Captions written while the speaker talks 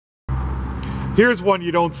Here's one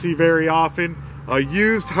you don't see very often. A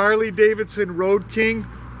used Harley Davidson Road King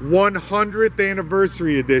 100th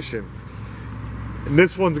Anniversary Edition. And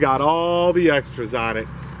this one's got all the extras on it.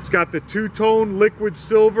 It's got the two-tone liquid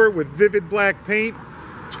silver with vivid black paint,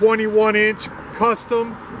 21-inch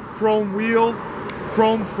custom chrome wheel,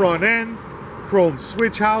 chrome front end, chrome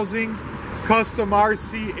switch housing, custom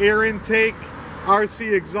RC air intake,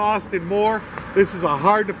 RC exhaust, and more. This is a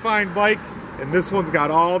hard to find bike, and this one's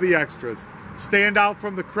got all the extras. Stand out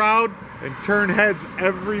from the crowd and turn heads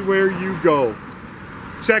everywhere you go.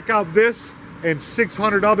 Check out this and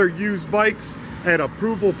 600 other used bikes at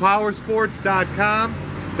ApprovalPowersports.com.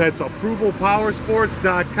 That's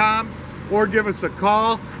ApprovalPowersports.com, or give us a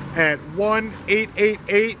call at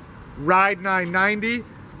 1-888-RIDE-990,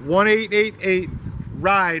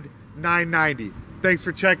 1-888-RIDE-990. Thanks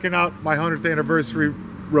for checking out my 100th Anniversary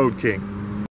Road King.